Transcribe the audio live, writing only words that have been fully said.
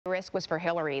risk was for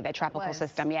Hillary, the tropical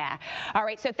system. Yeah. All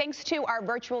right. So thanks to our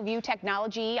virtual view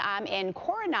technology, I'm in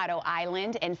Coronado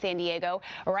Island in San Diego.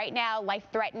 Right now,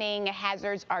 life-threatening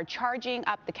hazards are charging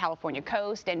up the California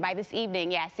coast. And by this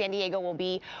evening, yeah, San Diego will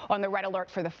be on the red alert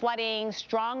for the flooding,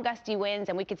 strong gusty winds,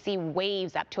 and we could see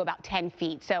waves up to about 10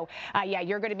 feet. So, yeah,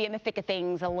 you're going to be in the thick of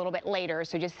things a little bit later.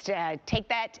 So just take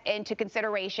that into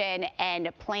consideration and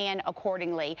plan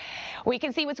accordingly. We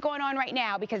can see what's going on right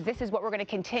now because this is what we're going to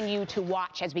continue to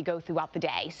watch as we go throughout the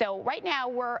day. So right now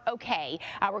we're okay.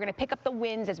 We're going to pick up the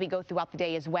winds as we go throughout the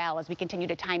day as well as we continue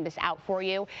to time this out for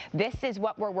you. This is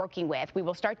what we're working with. We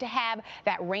will start to have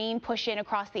that rain push in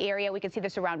across the area. We can see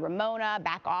this around Ramona,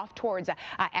 back off towards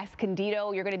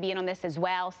Escondido. You're going to be in on this as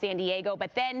well, San Diego.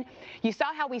 But then you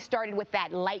saw how we started with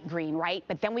that light green, right?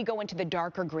 But then we go into the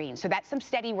darker green. So that's some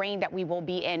steady rain that we will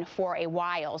be in for a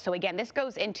while. So again, this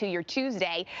goes into your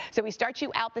Tuesday. So we start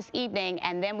you out this evening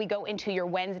and then we go into your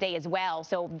Wednesday as well.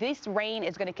 So this rain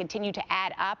is going to continue to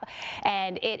add up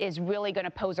and it is really going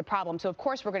to pose a problem. So of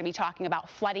course we're going to be talking about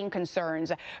flooding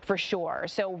concerns for sure.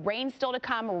 So rain still to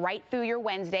come right through your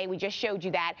Wednesday. We just showed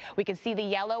you that. We can see the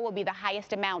yellow will be the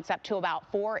highest amounts up to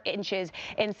about 4 inches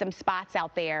in some spots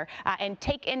out there. And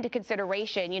take into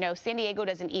consideration, you know, San Diego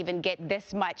doesn't even get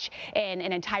this much in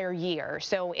an entire year.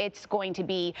 So it's going to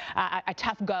be a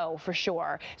tough go for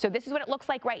sure. So this is what it looks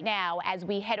like right now as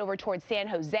we head over towards San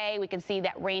Jose. We can see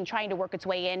that rain trying to work its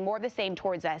way in, more of the same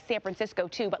towards San Francisco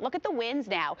too. But look at the winds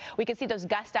now. We can see those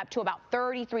gusts up to about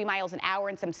 33 miles an hour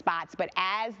in some spots. But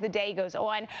as the day goes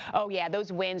on, oh yeah,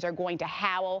 those winds are going to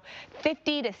howl.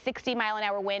 50 to 60 mile an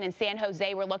hour wind in San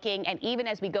Jose we're looking, and even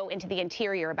as we go into the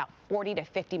interior, about 40 to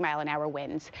 50 mile an hour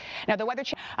winds. Now the weather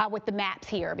with the maps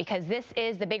here, because this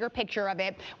is the bigger picture of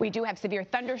it. We do have severe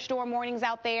thunderstorm warnings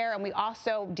out there, and we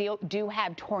also do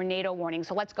have tornado warnings.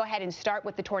 So let's go ahead and start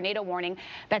with the tornado warning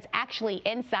that's actually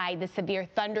inside the severe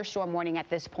thunderstorm warning at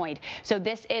this point. So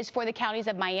this is for the counties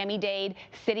of Miami-Dade,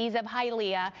 cities of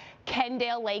Hialeah,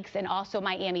 Kendall Lakes, and also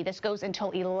Miami. This goes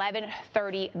until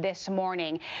 11:30 this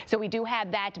morning. So we do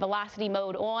have that velocity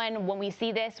mode on. When we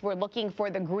see this, we're looking for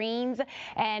the greens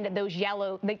and those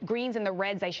yellow, the greens and the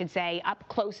reds, I should say, up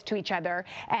close to each other.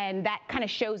 And that kind of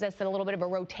shows us a little bit of a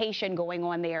rotation going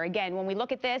on there. Again, when we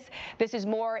look at this, this is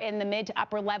more in the mid to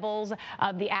upper levels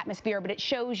of the atmosphere, but it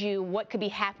shows you what could be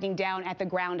happening down at the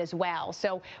ground as well.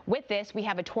 So with this, we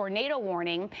have a tornado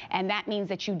warning, and that means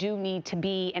that you do need to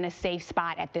be in a safe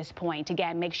spot at this point.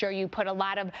 Again, make sure you put a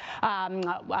lot of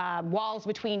walls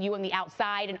between you and the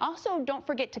outside, and also don't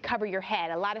forget to cover your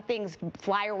head. A lot of things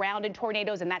fly around in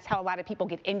tornadoes, and that's how a lot of people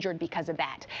get injured because of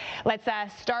that. Let's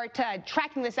start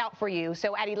tracking this out for you.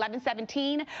 So at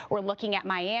 11:17, we're looking at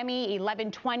Miami,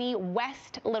 11:20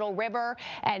 West Little River,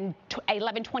 and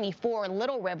 11:24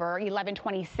 Little River,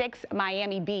 11:26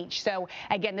 Miami Beach. So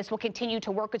again, this will continue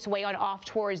to work its way on off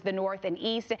towards the north and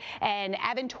east. And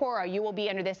Aventura, you will be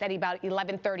under this at about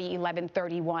 11:30,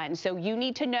 11:31. So you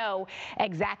need to know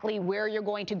exactly where you're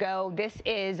going to go. This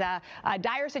is a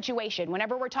dire situation.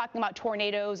 Whenever we're talking about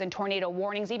tornadoes and tornado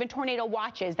warnings, even tornado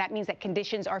watches, that means that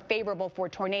conditions are favorable for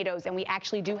tornadoes. And we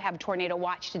actually do have a tornado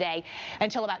watch today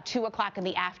until about 2 o'clock in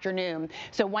the afternoon.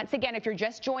 So once again, if you're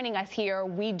just joining us here,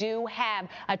 we do have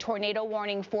a tornado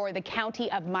warning for the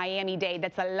county of Miami-Dade.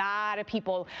 That's a lot of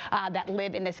people that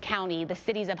live in this county, the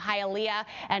cities of Hialeah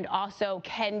and also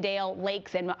Kendall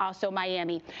Lakes and also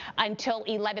Miami. Until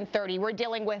 11:30, we're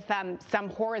dealing with some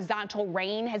horizontal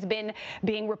rain has been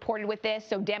being reported with this.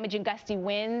 So damaging gusty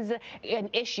winds, an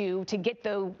issue to get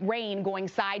the rain going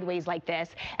sideways like this.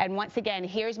 And once again,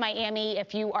 here's Miami.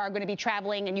 If you are going to be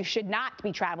traveling, and you should not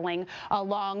be traveling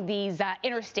along these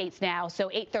interstates now. So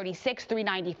 836,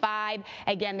 395.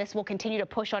 Again, this will continue to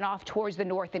push on off towards the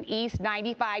north and east.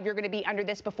 95, you're going to be under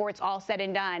this before it's all said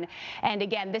and done. And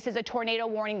again, this is a tornado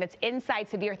warning that's inside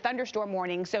severe thunderstorm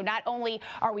warning. So not only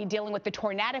are we dealing with the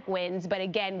tornadic winds, but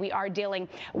again, we are dealing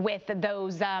with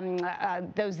those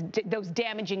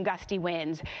damaging gusty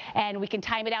winds. And we can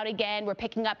time it out again. We're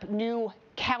picking up new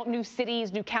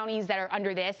cities, new counties that are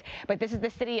under this, but this is the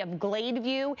city of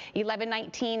Gladeview,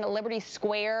 1119 Liberty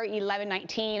Square,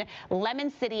 1119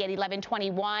 Lemon City at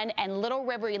 1121, and Little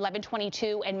River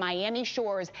 1122, and Miami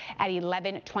Shores at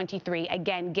 1123.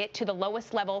 Again, get to the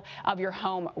lowest level of your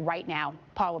home right now.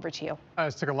 Paul, over to you.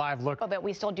 Let's take a live look. But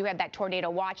we still do have that tornado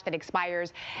watch that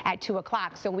expires at 2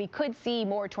 o'clock, so we could see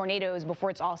more tornadoes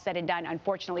before it's all said and done,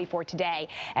 unfortunately, for today.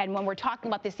 And when we're talking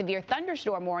about the severe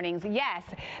thunderstorm warnings, yes,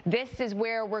 this is where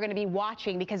where we're going to be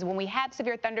watching, because when we have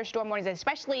severe thunderstorm warnings,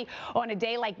 especially on a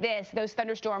day like this, those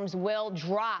thunderstorms will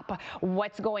drop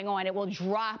what's going on. It will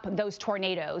drop those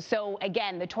tornadoes. So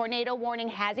again, the tornado warning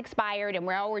has expired, and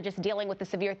we're just dealing with the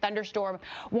severe thunderstorm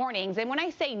warnings. And when I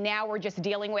say now we're just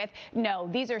dealing with, no,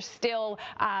 these are still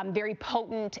very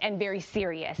potent and very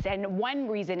serious. And one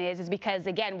reason is because,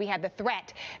 again, we have the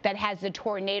threat that has the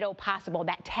tornado possible,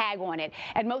 that tag on it.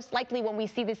 And most likely when we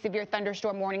see the severe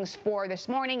thunderstorm warnings for this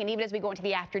morning, and even as we go into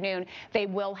the afternoon, they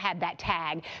will have that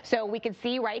tag. So we can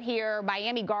see right here,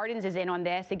 Miami Gardens is in on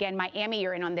this. Again, Miami,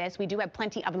 you're in on this. We do have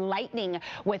plenty of lightning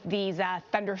with these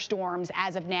thunderstorms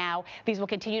as of now. These will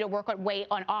continue to work way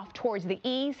on off towards the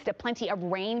east. Plenty of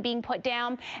rain being put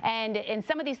down. And in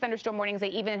some of these thunderstorm warnings, they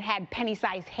even had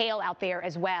penny-sized hail out there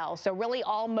as well. So really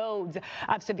all modes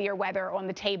of severe weather on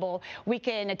the table. We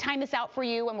can time this out for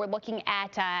you, and we're looking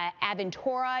at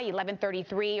Aventura,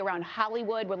 11:33. Around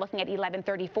Hollywood, we're looking at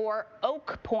 11:34.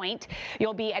 Oak Point,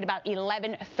 you'll be at about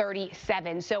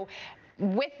 11:37. So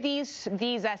with these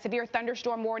severe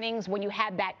thunderstorm warnings, when you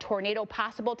have that tornado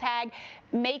possible tag,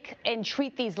 make and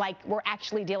treat these like we're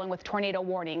actually dealing with tornado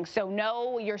warnings. So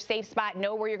know your safe spot,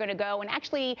 know where you're going to go, and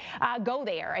actually go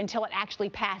there until it actually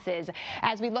passes.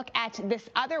 As we look at this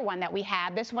other one that we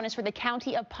have, this one is for the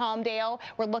county of Palmdale.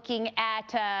 We're looking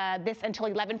at this until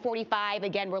 11:45.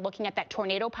 Again, we're looking at that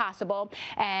tornado possible,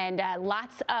 and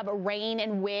lots of rain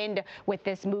and wind with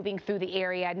this moving through the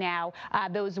area now.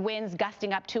 Those winds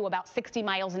gusting up to about 60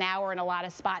 miles an hour in a lot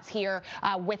of spots here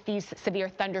with these severe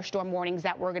thunderstorm warnings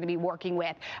that we're going to be working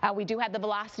with. We do have the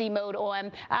velocity mode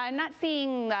on. Not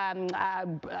seeing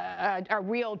a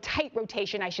real tight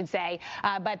rotation, I should say,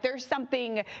 but there's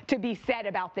something to be said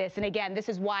about this. And again, this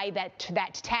is why that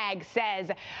tag says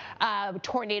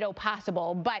tornado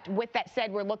possible. But with that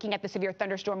said, we're looking at the severe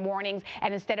thunderstorm warnings,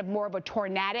 and instead of more of a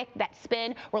tornadic, that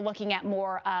spin, we're looking at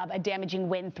more of a damaging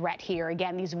wind threat here.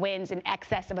 Again, these winds in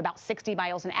excess of about 60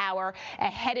 miles an hour,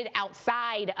 headed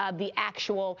outside of the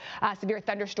actual severe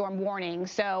thunderstorm warning.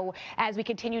 So as we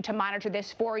continue to monitor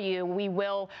this for you, we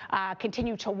will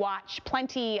continue to watch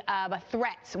plenty of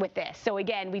threats with this. So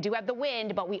again, we do have the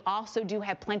wind, but we also do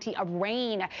have plenty of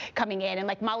rain coming in. And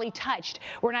like Molly touched,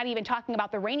 we're not even talking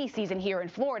about the rainy season here in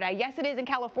Florida. Yes, it is in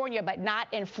California, but not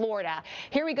in Florida.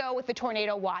 Here we go with the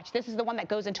tornado watch. This is the one that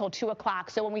goes until 2 o'clock.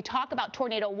 So when we talk about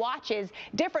tornado watches,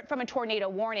 different from a tornado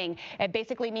warning, it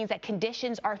basically means that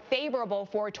conditions are favorable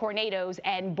for tornadoes,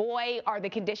 and boy, are the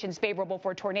conditions favorable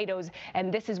for tornadoes.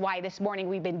 And this is why this morning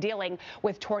we've been dealing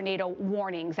with tornado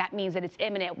warnings. That means that it's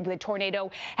imminent. The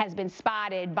tornado has been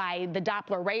spotted by the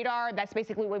Doppler radar. That's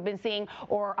basically what we've been seeing,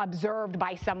 or observed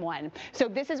by someone. So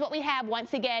this is what we have.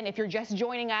 Once again, if you're just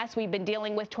joining us, we've been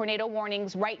dealing with tornado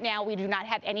warnings. Right now, we do not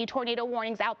have any tornado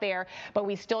warnings out there, but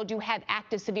we still do have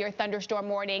active severe thunderstorm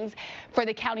warnings for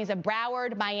the counties of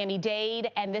Broward,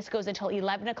 Miami-Dade, and this goes until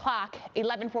 11 o'clock,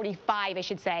 11:45, I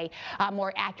should say,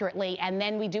 more accurately. And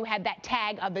then we do have that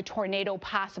tag of the tornado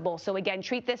possible. So again,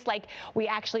 treat this like we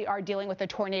actually are dealing with a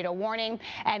tornado warning.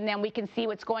 And then we can see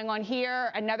what's going on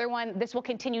here. Another one, this will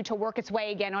continue to work its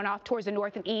way again on off towards the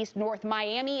north and east. North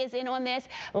Miami is in on this.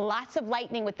 Lots of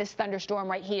lightning with this thunderstorm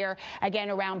right here. Again,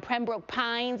 around Pembroke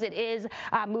Pines, it is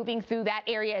moving through that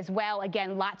area as well.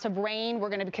 Again, lots of rain. We're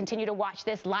going to continue to watch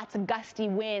this. Lots of gusty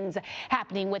winds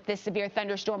happening with this severe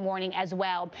thunderstorm warning as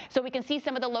well. So we can see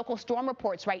some of the local storm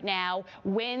reports right now.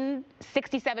 Wind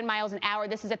 67 miles an hour.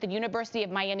 This is at the University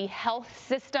of Miami Health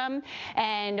System,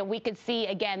 and we could see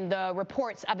again the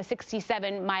reports of a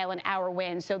 67-mile-an-hour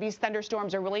wind. So these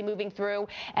thunderstorms are really moving through,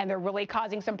 and they're really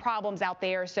causing some problems out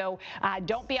there. So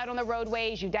don't be out on the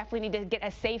roadways. You definitely need to get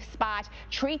a safe spot.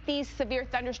 Treat these severe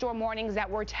thunderstorm warnings that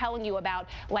we're telling you about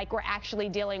like we're actually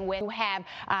dealing with. We have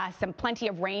plenty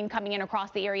of rain coming in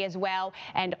across the area as well,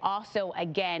 and also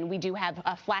again we do have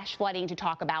flash flooding to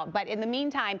talk about. But in the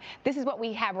meantime, this is what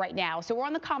we have right now. So we're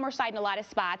on the calmer side in a lot of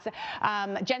spots.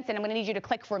 Jensen, I'm going to need you to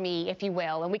click for me, if you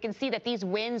will. And we can see that these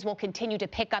winds will continue to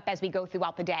pick up as we go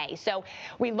throughout the day. So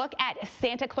we look at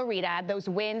Santa Clarita, those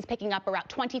winds picking up around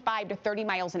 25 to 30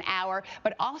 miles an hour.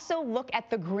 But also look at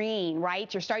the green,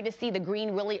 right? You're starting to see the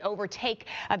green really overtake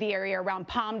the area around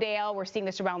Palmdale. We're seeing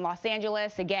this around Los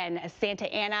Angeles. Again,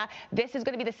 Santa Ana. This is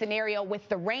going to be the scenario with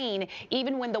the rain,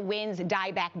 even when the winds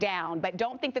die back down. But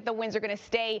don't think that the winds are going to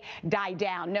stay Tuesday die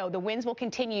down. No, the winds will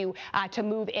continue to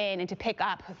move in and to pick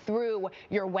up through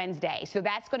your Wednesday. So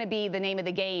that's going to be the name of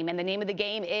the game. And the name of the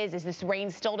game is this rain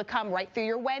still to come right through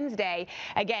your Wednesday?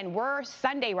 Again, we're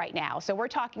Sunday right now. So we're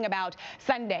talking about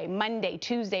Sunday, Monday,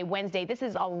 Tuesday, Wednesday. This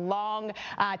is a long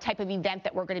type of event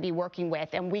that we're going to be working with.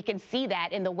 And we can see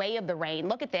that in the way of the rain.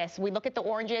 Look at this. We look at the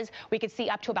oranges. We can see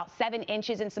up to about 7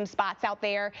 inches in some spots out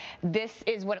there. This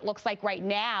is what it looks like right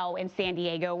now in San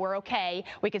Diego. We're okay.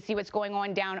 We can see what's going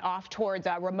on down off towards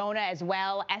Ramona as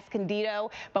well,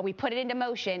 Escondido, but we put it into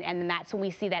motion, and then that's when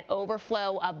we see that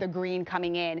overflow of the green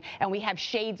coming in, and we have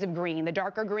shades of green. The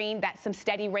darker green, that's some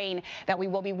steady rain that we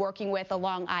will be working with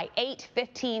along I-8,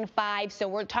 15, 5, so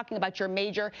we're talking about your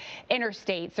major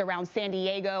interstates around San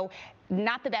Diego.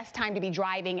 Not the best time to be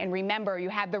driving. And remember, you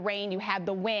have the rain, you have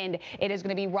the wind. It is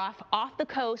going to be rough off the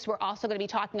coast. We're also going to be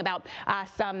talking about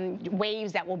some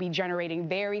waves that will be generating,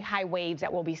 very high waves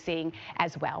that we'll be seeing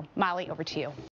as well. Molly, over to you.